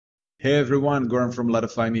Hey everyone, Goran from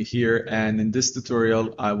Lutify.me here, and in this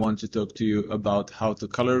tutorial I want to talk to you about how to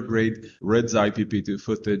color grade RED IPP2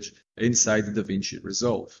 footage inside DaVinci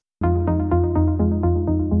Resolve.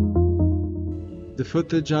 The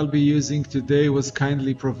footage I'll be using today was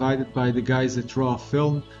kindly provided by the guys at Raw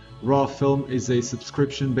Film. Raw Film is a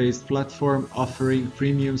subscription-based platform offering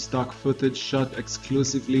premium stock footage shot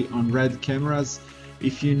exclusively on RED cameras.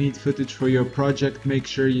 If you need footage for your project, make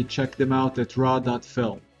sure you check them out at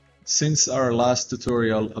raw.film. Since our last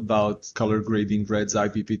tutorial about color grading RED's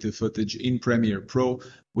IPP2 footage in Premiere Pro,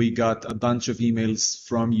 we got a bunch of emails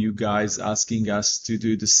from you guys asking us to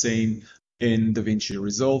do the same in DaVinci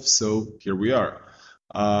Resolve, so here we are.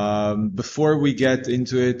 Before we get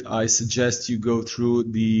into it, I suggest you go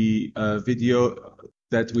through the video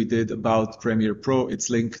that we did about Premiere Pro. It's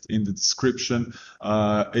linked in the description.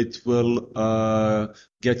 It will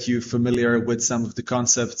get you familiar with some of the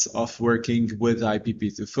concepts of working with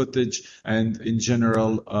IPP2 footage and in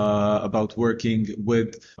general about working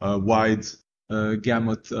with wide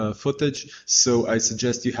gamut footage. So I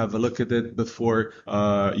suggest you have a look at it before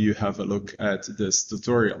you have a look at this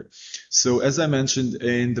tutorial. So as I mentioned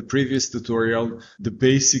in the previous tutorial, the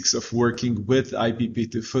basics of working with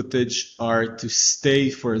IPP2 footage are to stay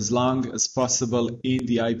for as long as possible in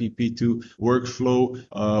the IPP2 workflow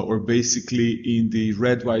or basically in the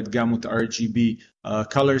red, white, gamut RGB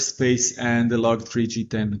color space and the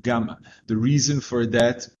log3G10 gamma. The reason for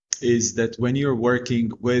that is that when you're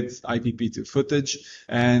working with IPP2 footage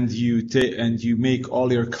and you make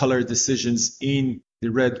all your color decisions in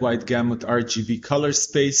the red, white, gamut RGB color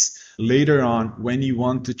space, later on when you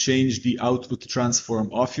want to change the output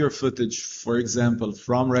transform of your footage, for example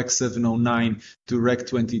from Rec 709 to Rec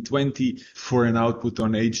 2020 for an output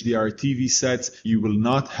on HDR TV sets, you will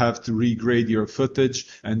not have to regrade your footage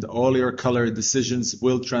and all your color decisions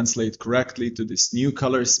will translate correctly to this new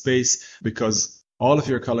color space because all of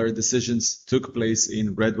your color decisions took place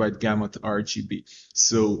in red, white, gamut RGB.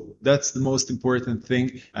 So that's the most important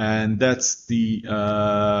thing, and that's the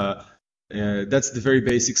very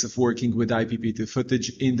basics of working with IPP2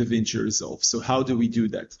 footage in DaVinci Resolve. So how do we do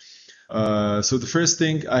that? So the first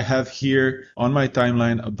thing, I have here on my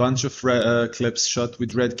timeline a bunch of clips shot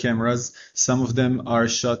with RED cameras. Some of them are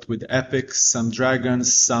shot with Epics, some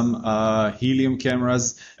Dragons, some Helium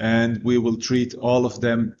cameras, and we will treat all of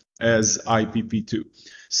them as IPP2.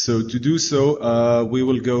 So to do so, we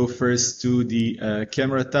will go first to the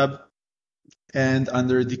camera tab, and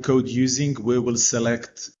under the code using, we will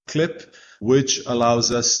select clip, which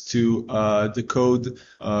allows us to decode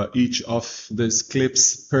each of these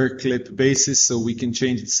clips per clip basis, so we can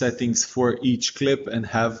change the settings for each clip and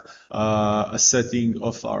have a setting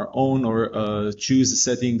of our own or choose a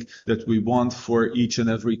setting that we want for each and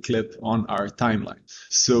every clip on our timeline.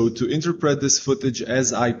 So to interpret this footage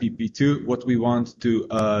as IPP2, what we want to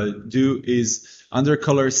do is under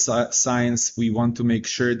color science, we want to make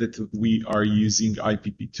sure that we are using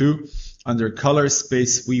IPP2. Under color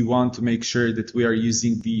space, we want to make sure that we are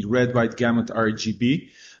using the red, white, gamut RGB.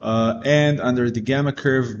 And under the gamma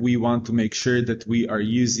curve, we want to make sure that we are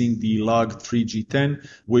using the log3G10,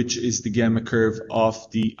 which is the gamma curve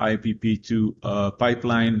of the IPP2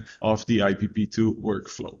 pipeline of the IPP2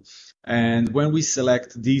 workflow. And when we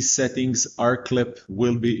select these settings, our clip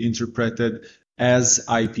will be interpreted as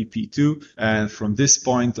IPP2, and from this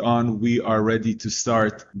point on we are ready to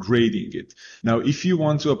start grading it. Now if you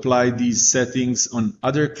want to apply these settings on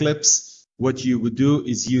other clips, what you would do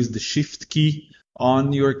is use the shift key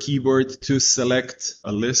on your keyboard to select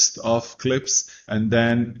a list of clips and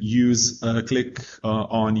then click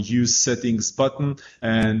on use settings button,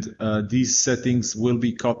 and these settings will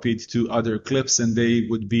be copied to other clips and they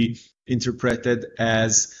would be interpreted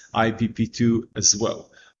as IPP2 as well.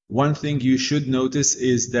 One thing you should notice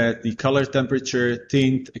is that the color temperature,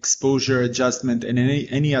 tint, exposure adjustment, and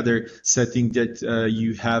any other setting that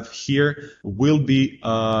you have here will be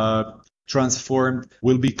transformed,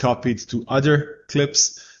 will be copied to other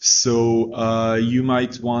clips. So you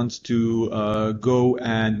might want to go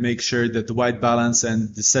and make sure that the white balance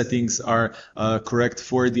and the settings are correct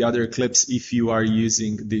for the other clips if you are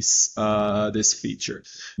using this feature.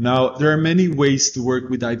 Now there are many ways to work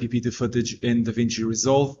with IPP2 footage in DaVinci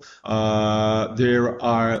Resolve. There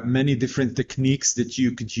are many different techniques that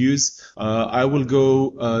you could use. I will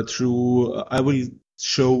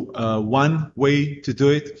show one way to do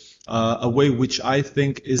it, a way which I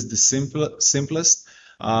think is the simplest.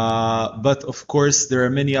 But of course there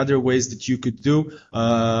are many other ways that you could do,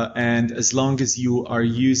 and as long as you are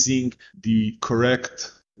using the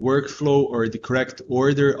correct workflow or the correct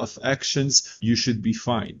order of actions, you should be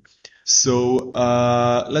fine. So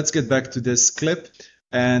let's get back to this clip.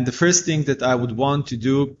 And the first thing that I would want to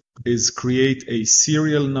do is create a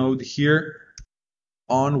serial node here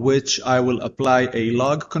on which I will apply a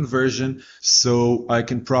log conversion so I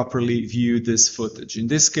can properly view this footage. In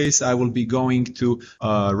this case, I will be going to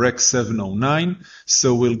Rec 709.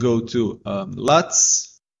 So we'll go to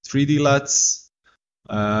LUTs, 3D LUTs,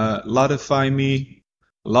 Lutify.me,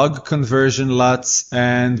 log conversion LUTs,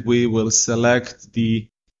 and we will select the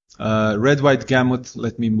red white gamut.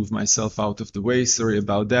 Let me move myself out of the way. Sorry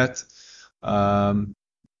about that.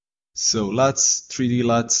 So LUTs, 3D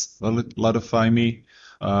LUTs, Lutify.me,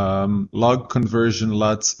 log conversion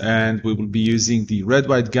LUTs, and we will be using the red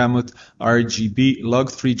white gamut RGB log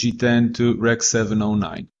 3G10 to Rec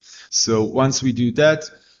 709. So once we do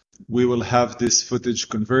that, we will have this footage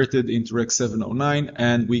converted into Rec 709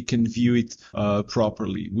 and we can view it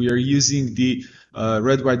properly. We are using the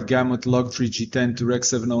red white gamut log 3G10 to Rec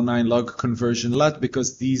 709 log conversion LUT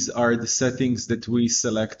because these are the settings that we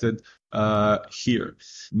selected here.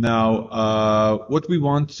 Now, what we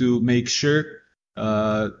want to make sure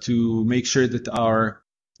that our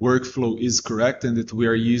workflow is correct and that we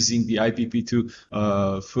are using the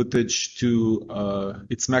IPP2 footage to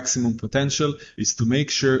its maximum potential is to make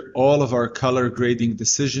sure all of our color grading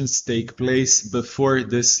decisions take place before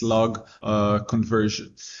this log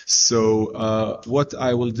conversion. So what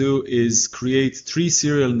I will do is create 3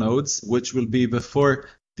 serial nodes, which will be before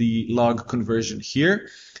the log conversion here.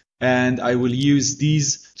 And I will use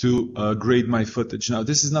these to grade my footage. Now,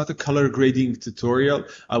 this is not a color grading tutorial.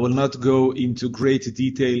 I will not go into great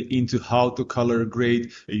detail into how to color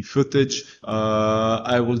grade a footage.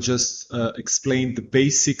 I will just explain the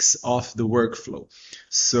basics of the workflow.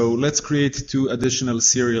 So let's create 2 additional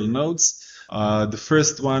serial nodes. The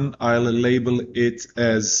first one, I'll label it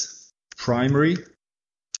as primary,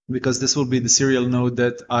 because this will be the serial node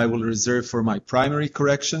that I will reserve for my primary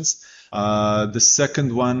corrections. The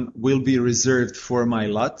second one will be reserved for my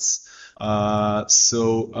LUTs.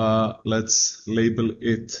 So let's label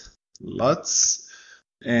it LUTs.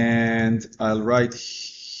 And I'll write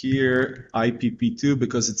here IPP2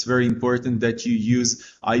 because it's very important that you use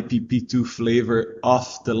IPP2 flavor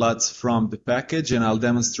of the LUTs from the package. And I'll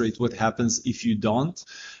demonstrate what happens if you don't.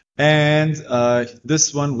 And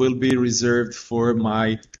this one will be reserved for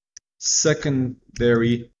my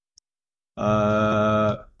secondary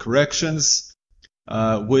corrections,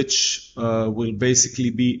 which will basically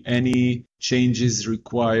be any changes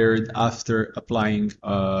required after applying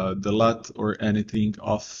the LUT or anything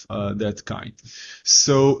of that kind.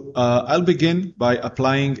 So I'll begin by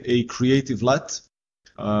applying a creative LUT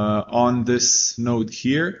on this node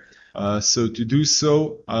here. So to do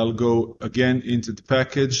so, I'll go again into the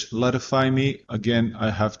package, Lutify.me. Again, I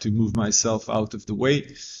have to move myself out of the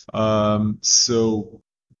way. So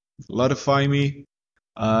Lutify.me,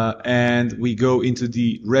 and we go into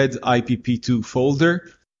the RED IPP2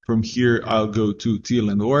 folder. From here, I'll go to teal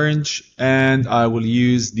and orange, and I will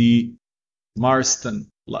use the marsten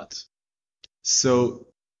LUT. So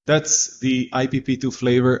that's the IPP2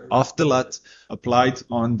 flavor of the LUT applied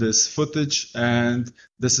on this footage, and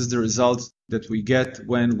this is the result that we get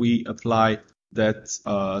when we apply that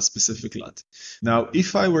specific LUT. Now,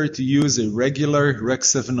 if I were to use a regular Rec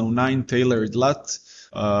 709 tailored LUT,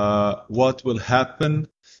 what will happen,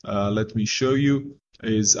 let me show you,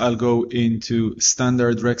 is I'll go into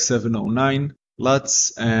standard Rec 709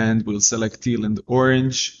 LUTs and we'll select teal and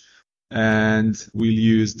orange, and we'll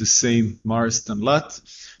use the same marsten LUT.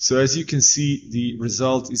 So as you can see, the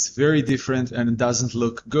result is very different and it doesn't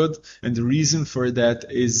look good. And the reason for that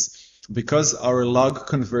is because our log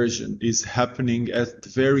conversion is happening at the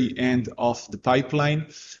very end of the pipeline.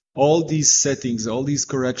 All these settings, all these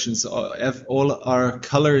corrections, all our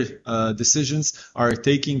color decisions are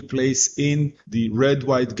taking place in the red,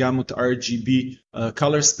 white, gamut RGB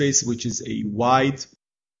color space, which is a white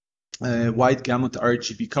gamut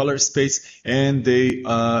RGB color space, and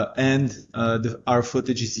our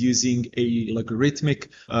footage is using a logarithmic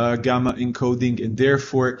gamma encoding, and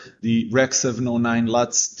therefore the Rec 709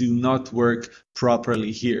 LUTs do not work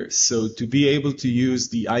properly here. So to be able to use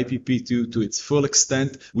the IPP2 to its full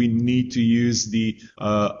extent, we need to use the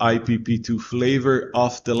IPP2 flavor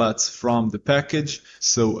of the LUTs from the package.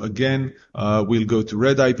 So again, we'll go to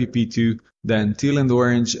RED IPP2, then teal and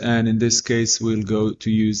orange, and in this case we'll go to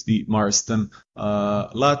use the marsten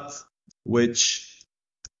LUT, which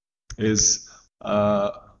is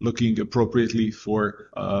looking appropriately for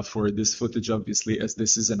this footage, obviously, as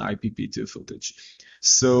this is an IPP2 footage.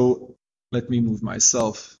 So let me move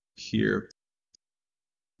myself here,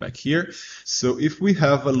 back here. So if we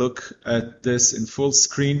have a look at this in full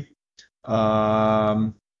screen,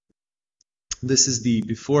 this is the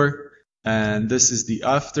before and this is the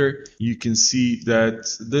after. You can see that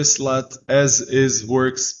this LUT as is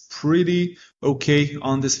works pretty okay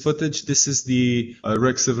on this footage. This is the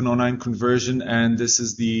Rec 709 conversion, and this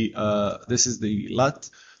is the LUT.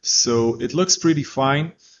 So it looks pretty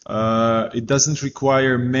fine. It doesn't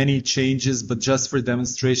require many changes, but just for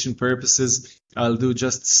demonstration purposes, I'll do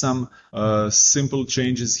just some simple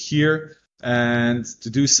changes here. And to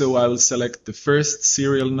do so, I will select the first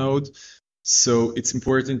serial node. So it's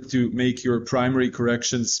important to make your primary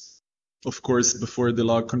corrections, of course, before the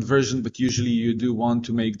log conversion, but usually you do want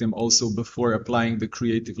to make them also before applying the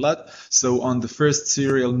creative LUT. So on the first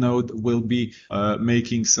serial node, we'll be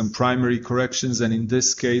making some primary corrections, and in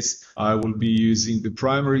this case, I will be using the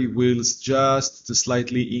primary wheels just to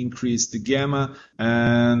slightly increase the gamma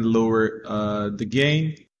and lower the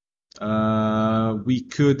gain. We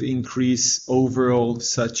could increase overall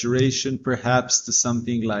saturation perhaps to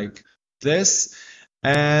something like this.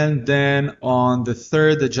 And then on the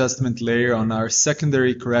third adjustment layer, on our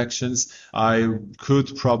secondary corrections, I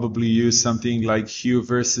could probably use something like hue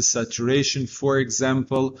versus saturation, for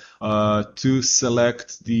example, to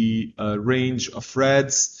select the range of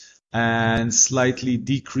reds and slightly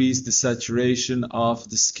decrease the saturation of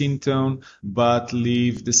the skin tone, but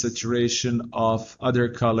leave the saturation of other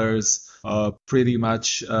colors pretty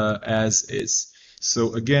much as is.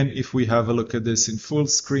 So again, if we have a look at this in full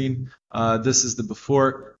screen, this is the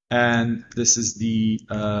before and this is the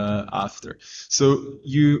after. So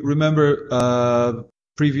you remember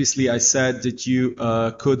previously I said that you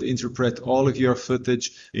could interpret all of your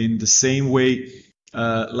footage in the same way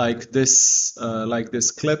like this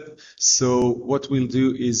clip. So what we'll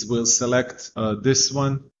do is we'll select this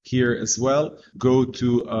one here as well, go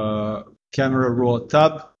to Camera Raw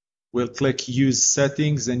tab. We'll click Use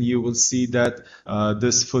Settings, and you will see that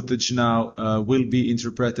this footage now will be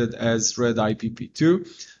interpreted as RED IPP2.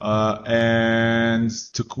 And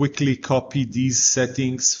to quickly copy these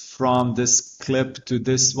settings from this clip to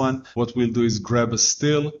this one, what we'll do is grab a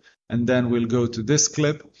still, and then we'll go to this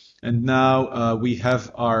clip. And now we have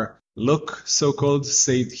our look, so-called,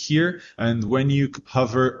 saved here. And when you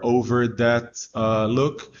hover over that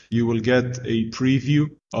look, you will get a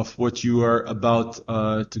preview of what you are about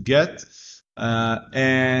to get.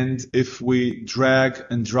 And if we drag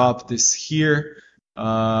and drop this here,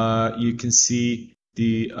 you can see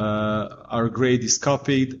the our grade is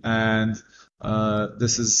copied, and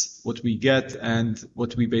this is what we get, and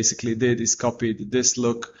what we basically did is copied this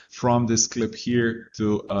look from this clip here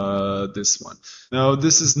to this one. Now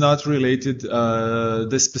this is not related,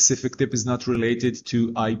 this specific tip is not related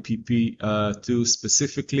to IPP2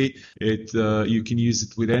 specifically. You can use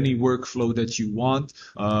it with any workflow that you want.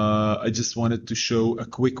 I just wanted to show a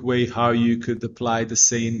quick way how you could apply the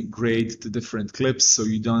same grade to different clips, so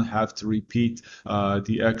you don't have to repeat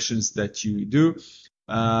the actions that you do.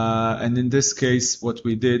 And in this case, what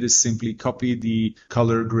we did is simply copy the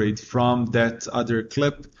color grade from that other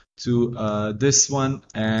clip to this one,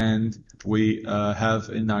 and we have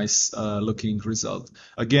a nice looking result.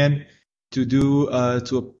 Again, to do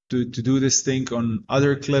this thing on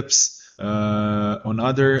other clips, on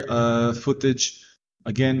other footage,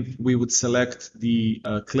 again, we would select the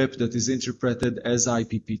clip that is interpreted as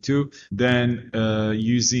IPP2, then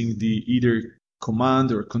using the either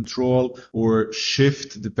Command or Control or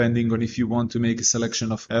Shift, depending on if you want to make a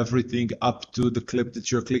selection of everything up to the clip that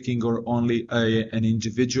you're clicking or only an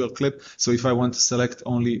individual clip. So if I want to select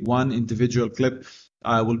only one individual clip,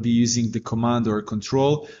 I will be using the Command or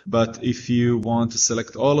Control. But if you want to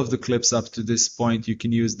select all of the clips up to this point, you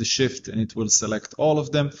can use the Shift and it will select all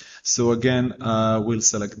of them. So again, we'll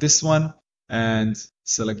select this one and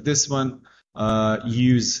select this one,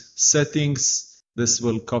 use Settings. This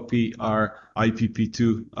will copy our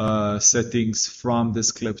IPP2 settings from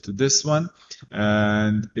this clip to this one.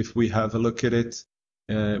 And if we have a look at it,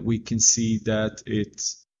 we can see that it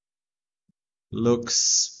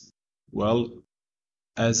looks, well,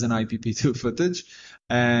 as an IPP2 footage.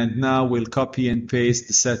 And now we'll copy and paste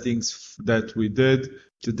the settings that we did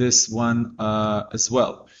to this one as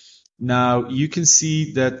well. Now you can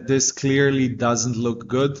see that this clearly doesn't look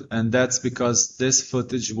good, and that's because this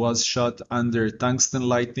footage was shot under tungsten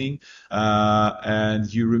lighting. And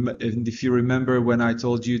if you remember when I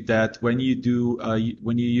told you that when you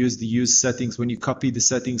use the use settings, when you copy the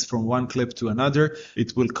settings from one clip to another,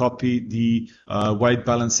 it will copy the white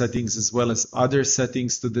balance settings as well as other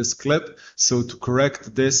settings to this clip. So to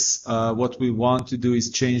correct this, what we want to do is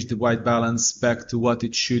change the white balance back to what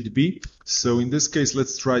it should be. So in this case,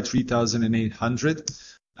 let's try 3800,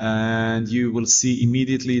 and you will see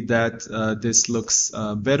immediately that this looks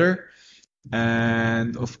better.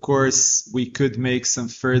 And of course, we could make some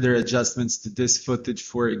further adjustments to this footage.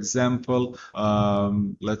 For example,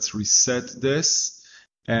 let's reset this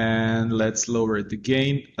and let's lower the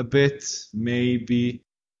gain a bit, maybe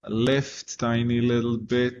lift tiny little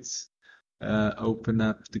bit, open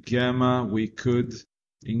up the gamma. We could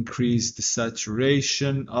increase the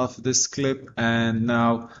saturation of this clip, and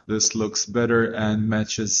now this looks better and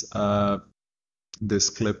matches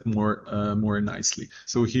this clip more nicely.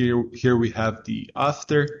 So here we have the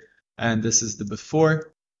after, and this is the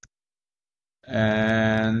before,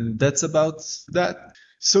 and that's about that.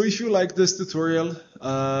 So if you like this tutorial,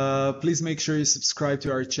 please make sure you subscribe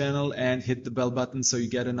to our channel and hit the bell button so you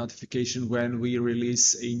get a notification when we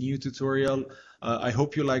release a new tutorial. I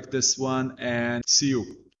hope you like this one, and see you.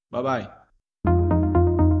 Bye bye.